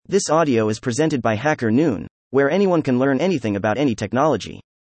This audio is presented by HackerNoon, where anyone can learn anything about any technology.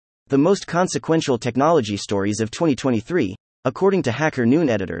 The most consequential technology stories of 2023, according to HackerNoon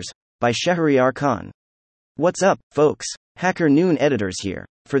editors, by Shahryar Khan. What's up, folks? HackerNoon editors here.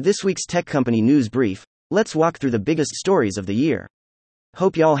 For this week's tech company news brief, let's walk through the biggest stories of the year.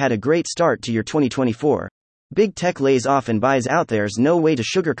 Hope y'all had a great start to your 2024. Big tech lays off and buys out, there's no way to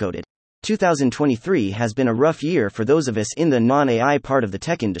sugarcoat it. 2023 has been a rough year for those of us in the non-AI part of the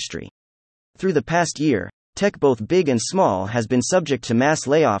tech industry. Through the past year, tech both big and small has been subject to mass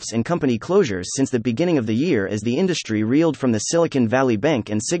layoffs and company closures since the beginning of the year as the industry reeled from the Silicon Valley Bank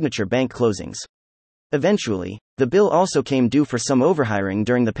and Signature Bank closings. Eventually, the bill also came due for some overhiring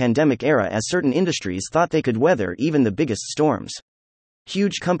during the pandemic era as certain industries thought they could weather even the biggest storms.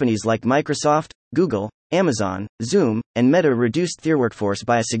 Huge companies like Microsoft, Google, Amazon, Zoom, and Meta reduced their workforce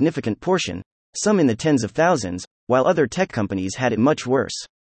by a significant portion, some in the tens of thousands, while other tech companies had it much worse.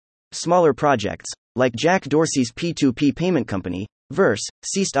 Smaller projects, like Jack Dorsey's P2P payment company, Verse,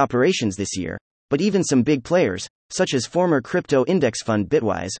 ceased operations this year, but even some big players, such as former crypto index fund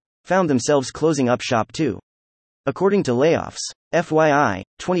Bitwise, found themselves closing up shop too. According to layoffs, FYI,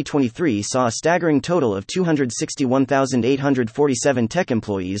 2023 saw a staggering total of 261,847 tech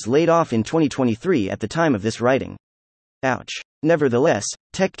employees laid off in 2023 at the time of this writing. Ouch. Nevertheless,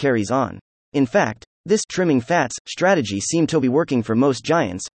 tech carries on. In fact, this trimming fats strategy seemed to be working for most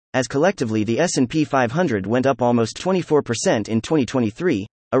giants, as collectively the S&P 500 went up almost 24% in 2023,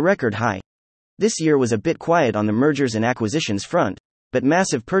 a record high. This year was a bit quiet on the mergers and acquisitions front, but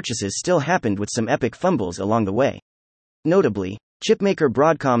massive purchases still happened with some epic fumbles along the way. Notably, chipmaker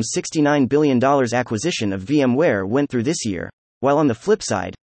Broadcom's $69 billion acquisition of VMware went through this year, while on the flip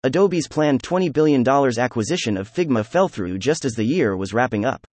side, Adobe's planned $20 billion acquisition of Figma fell through just as the year was wrapping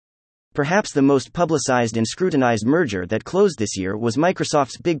up. Perhaps the most publicized and scrutinized merger that closed this year was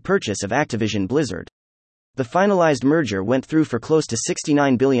Microsoft's big purchase of Activision Blizzard. The finalized merger went through for close to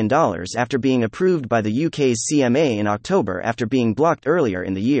 $69 billion after being approved by the UK's CMA in October after being blocked earlier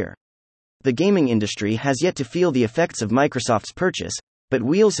in the year. The gaming industry has yet to feel the effects of Microsoft's purchase, but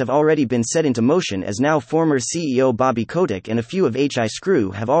wheels have already been set into motion as now former CEO Bobby Kotick and a few of HI's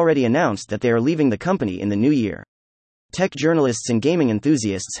crew have already announced that they are leaving the company in the new year. Tech journalists and gaming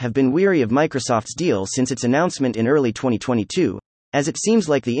enthusiasts have been weary of Microsoft's deal since its announcement in early 2022, as it seems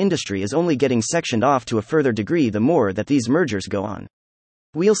like the industry is only getting sectioned off to a further degree the more that these mergers go on.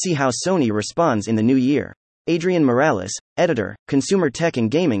 We'll see how Sony responds in the new year. Adrian Morales, editor, Consumer Tech and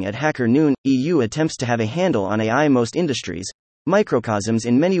Gaming at HackerNoon, EU attempts to have a handle on AI. Most industries, microcosms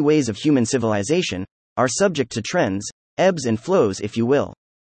in many ways of human civilization, are subject to trends, ebbs and flows if you will.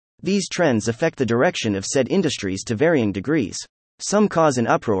 These trends affect the direction of said industries to varying degrees. Some cause an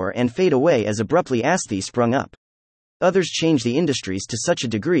uproar and fade away as abruptly as they sprung up. Others change the industries to such a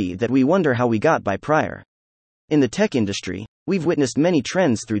degree that we wonder how we got by prior. In the tech industry, we've witnessed many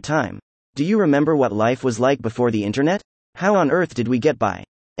trends through time. Do you remember what life was like before the internet? How on earth did we get by?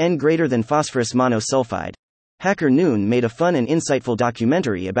 N greater than phosphorus monosulfide. HackerNoon made a fun and insightful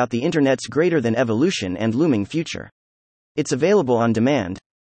documentary about the internet's greater than evolution and looming future. It's available on demand.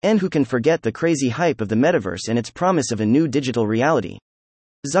 And who can forget the crazy hype of the metaverse and its promise of a new digital reality?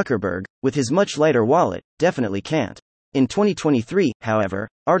 Zuckerberg, with his much lighter wallet, definitely can't. In 2023, however,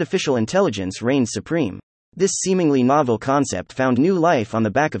 artificial intelligence reigns supreme. This seemingly novel concept found new life on the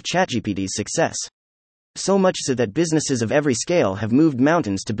back of ChatGPT's success. So much so that businesses of every scale have moved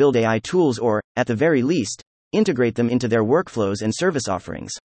mountains to build AI tools or, at the very least, integrate them into their workflows and service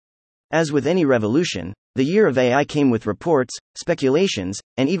offerings. As with any revolution, the year of AI came with reports, speculations,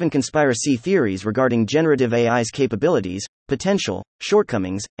 and even conspiracy theories regarding generative AI's capabilities, potential,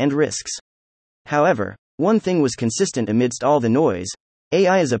 shortcomings, and risks. However, one thing was consistent amidst all the noise: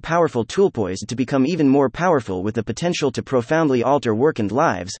 AI is a powerful tool poised to become even more powerful with the potential to profoundly alter work and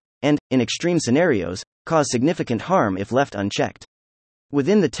lives, and, in extreme scenarios, cause significant harm if left unchecked.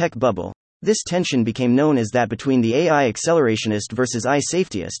 Within the tech bubble, this tension became known as that between the AI accelerationist versus AI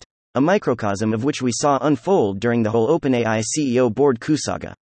safetyist, a microcosm of which we saw unfold during the whole OpenAI CEO board coup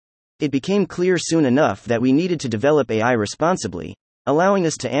saga. It became clear soon enough that we needed to develop AI responsibly, allowing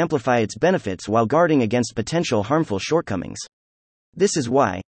us to amplify its benefits while guarding against potential harmful shortcomings. This is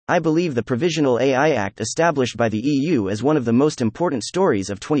why I believe the Provisional AI Act established by the EU is one of the most important stories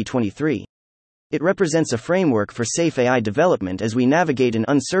of 2023. It represents a framework for safe AI development as we navigate an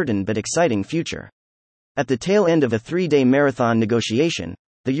uncertain but exciting future. At the tail end of a 3-day marathon negotiation,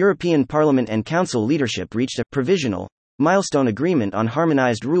 the European Parliament and Council leadership reached a provisional, milestone agreement on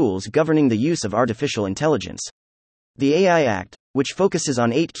harmonized rules governing the use of artificial intelligence. The AI Act, which focuses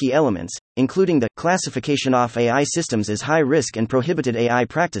on 8 key elements, including the classification of AI systems as high risk and prohibited AI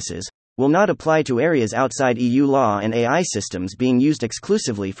practices, will not apply to areas outside EU law and AI systems being used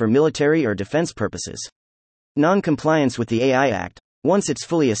exclusively for military or defense purposes. Non-compliance with the AI Act, once it's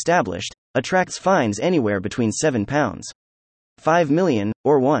fully established, attracts fines anywhere between £7.5 million,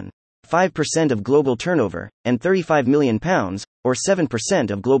 or 1.5% of global turnover, and £35 million, or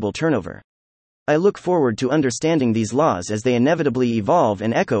 7% of global turnover. I look forward to understanding these laws as they inevitably evolve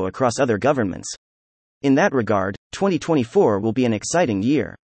and echo across other governments. In that regard, 2024 will be an exciting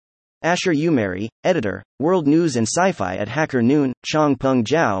year. Asher Umeri, editor, World News and Sci-Fi at HackerNoon. Changpeng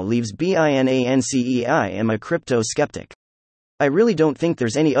Zhao leaves Binance. I am a crypto skeptic. I really don't think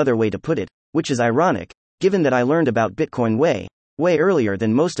there's any other way to put it, which is ironic, given that I learned about Bitcoin way earlier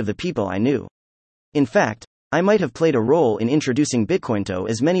than most of the people I knew. In fact, I might have played a role in introducing Bitcoin to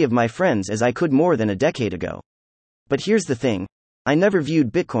as many of my friends as I could more than a decade ago. But here's the thing. I never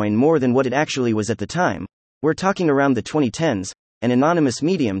viewed Bitcoin more than what it actually was at the time. We're talking around the 2010s, an anonymous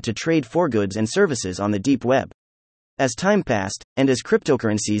medium to trade for goods and services on the deep web. As time passed, and as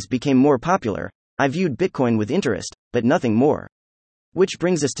cryptocurrencies became more popular, I viewed Bitcoin with interest, but nothing more. Which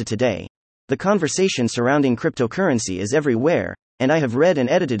brings us to today. The conversation surrounding cryptocurrency is everywhere, and I have read and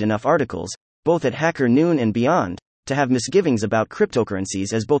edited enough articles, both at HackerNoon and beyond, to have misgivings about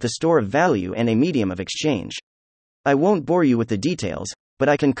cryptocurrencies as both a store of value and a medium of exchange. I won't bore you with the details, but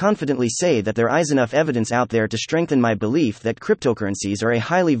I can confidently say that there is enough evidence out there to strengthen my belief that cryptocurrencies are a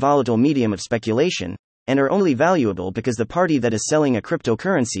highly volatile medium of speculation, and are only valuable because the party that is selling a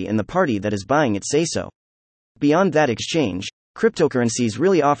cryptocurrency and the party that is buying it say so. Beyond that exchange, cryptocurrencies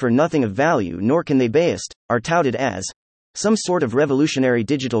really offer nothing of value, nor can they are touted as some sort of revolutionary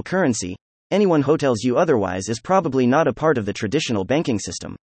digital currency. Anyone who tells you otherwise is probably not a part of the traditional banking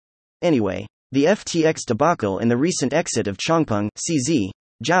system. Anyway, the FTX debacle and the recent exit of Changpeng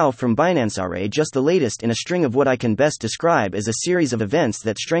Zhao from Binance are just the latest in a string of what I can best describe as a series of events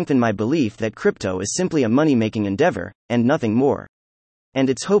that strengthen my belief that crypto is simply a money-making endeavor, and nothing more. And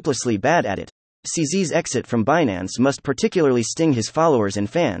it's hopelessly bad at it. CZ's exit from Binance must particularly sting his followers and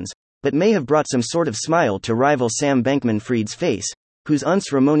fans, but may have brought some sort of smile to rival Sam Bankman-Fried's face, whose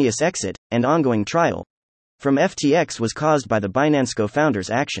unceremonious exit, and ongoing trial, from FTX was caused by the Binance co-founders'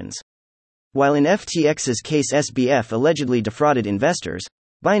 actions. While in FTX's case SBF allegedly defrauded investors,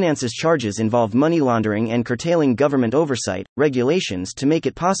 Binance's charges involve money laundering and curtailing government oversight, regulations to make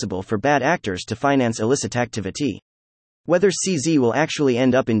it possible for bad actors to finance illicit activity. Whether CZ will actually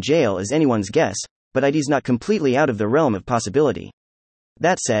end up in jail is anyone's guess, but it is not completely out of the realm of possibility.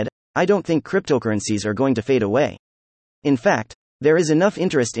 That said, I don't think cryptocurrencies are going to fade away. In fact, there is enough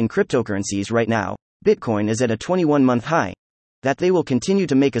interest in cryptocurrencies right now, Bitcoin is at a 21-month high, that they will continue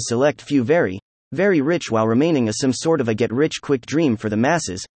to make a select few very rich while remaining some sort of a get-rich-quick dream for the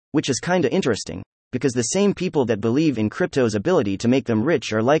masses, which is kinda interesting, because the same people that believe in crypto's ability to make them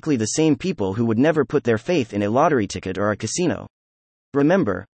rich are likely the same people who would never put their faith in a lottery ticket or a casino.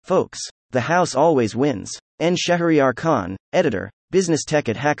 Remember, folks, the house always wins. N. Shahryar Khan, editor, Business Tech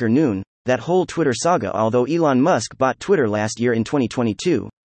at HackerNoon. That whole Twitter saga. Although Elon Musk bought Twitter last year in 2022,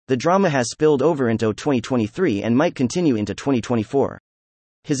 the drama has spilled over into 2023 and might continue into 2024.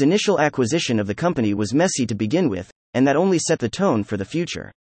 His initial acquisition of the company was messy to begin with, and that only set the tone for the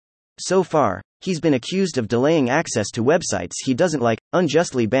future. So far, he's been accused of delaying access to websites he doesn't like,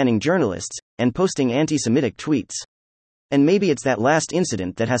 unjustly banning journalists, and posting anti-Semitic tweets. And maybe it's that last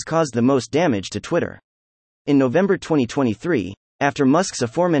incident that has caused the most damage to Twitter. In November 2023, after Musk's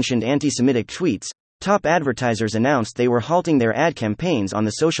aforementioned anti-Semitic tweets, top advertisers announced they were halting their ad campaigns on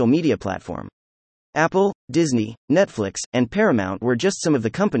the social media platform. Apple, Disney, Netflix, and Paramount were just some of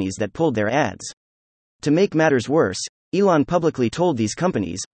the companies that pulled their ads. To make matters worse, Elon publicly told these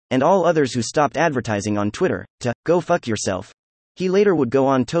companies, and all others who stopped advertising on Twitter, to go fuck yourself. He later would go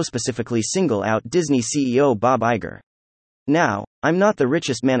on to specifically single out Disney CEO Bob Iger. Now, I'm not the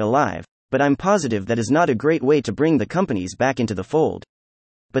richest man alive, but I'm positive that is not a great way to bring the companies back into the fold.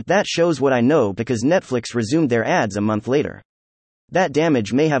 But that shows what I know because Netflix resumed their ads a month later. That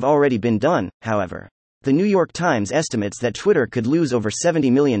damage may have already been done, however. The New York Times estimates that Twitter could lose over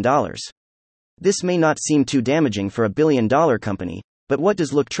 $70 million. This may not seem too damaging for a billion-dollar company, but what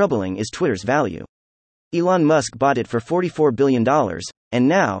does look troubling is Twitter's value. Elon Musk bought it for $44 billion, and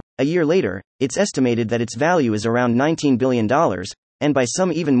now, a year later, it's estimated that its value is around $19 billion, and by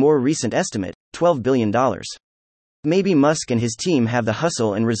some even more recent estimate, $12 billion. Maybe Musk and his team have the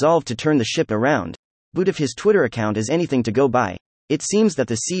hustle and resolve to turn the ship around, but if his Twitter account is anything to go by, it seems that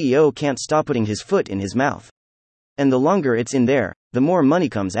the CEO can't stop putting his foot in his mouth. And the longer it's in there, the more money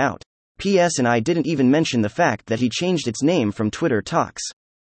comes out. P.S. And I didn't even mention the fact that he changed its name from Twitter Talks.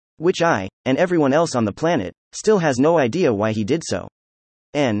 Which I, and everyone else on the planet, still has no idea why he did so.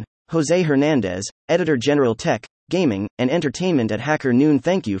 N. Jose Hernandez, Editor General Tech, Gaming, and Entertainment at HackerNoon.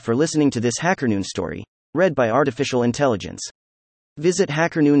 Thank you for listening to this HackerNoon story, read by Artificial Intelligence. Visit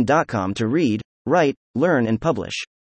hackernoon.com to read, write, learn, and publish.